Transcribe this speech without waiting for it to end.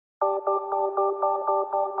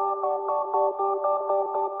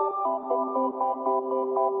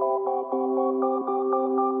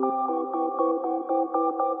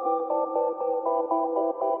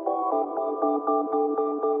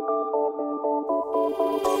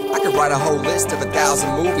I could write a whole list of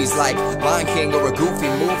 1,000 movies like Lion King or a Goofy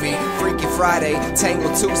movie, Freaky Friday,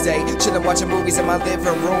 Tangle Tuesday, chillin' watching movies in my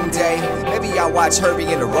living room day. Maybe I'll watch Herbie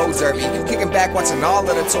and the Road Derby, kicking back watching all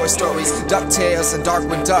of the Toy Stories, DuckTales and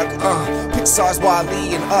Darkwing Duck, Pixar's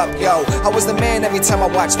Wall-E and Up, yo. I was the man every time I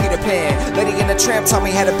watched Peter Pan. Lady and the Tramp taught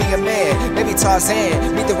me how to be a man. Maybe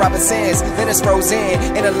Tarzan, meet the Robinsons, then it's Frozen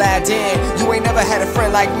and Aladdin. You ain't never had a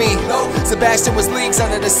friend like me. No, Sebastian was leagues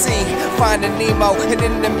under the sea, finding Nemo, and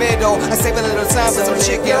in the middle, I save a little time for some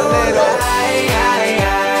chicken little.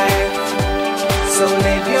 So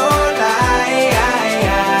live your life.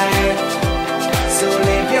 So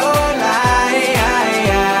live your life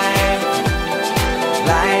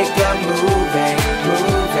like a movie.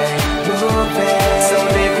 So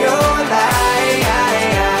live your life.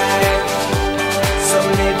 So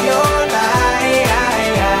live your life.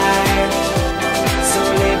 So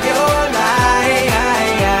live your life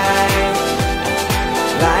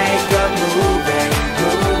like a movie.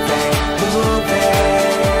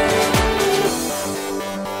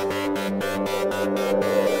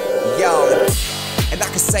 Yo, and I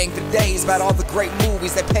could sing for days about all the great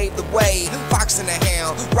movies that paved the way. Fox and the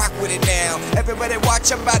Hound, rock with it now. Everybody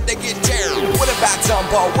watch, I'm about to get down. What about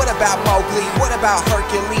Dumbo? What about Mowgli? What about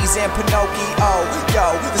Hercules and Pinocchio?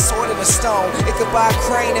 Yo, the Sword and the Stone, Ichabod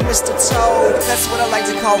Crane and Mr. Toad. That's what I like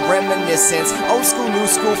to call reminiscence. Old school, new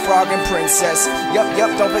school, Frog and Princess. Yup,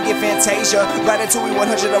 don't forget Fantasia, Ratatouille,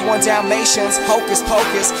 101 Dalmatians, Hocus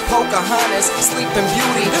Pocus, Pocahontas, Sleeping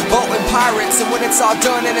Beauty, Boat and Pirates. And when it's all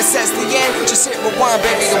done and it says the end, just hit rewind,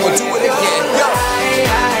 baby, and we'll do it again. Yo.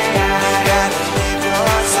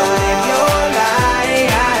 So live your life.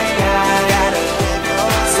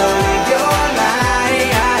 So live your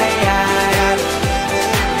life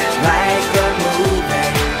like a movie.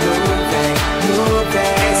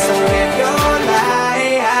 So live your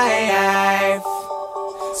life.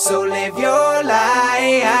 So live your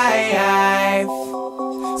life.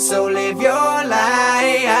 So live your life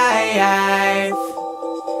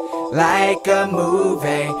like a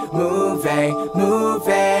movie.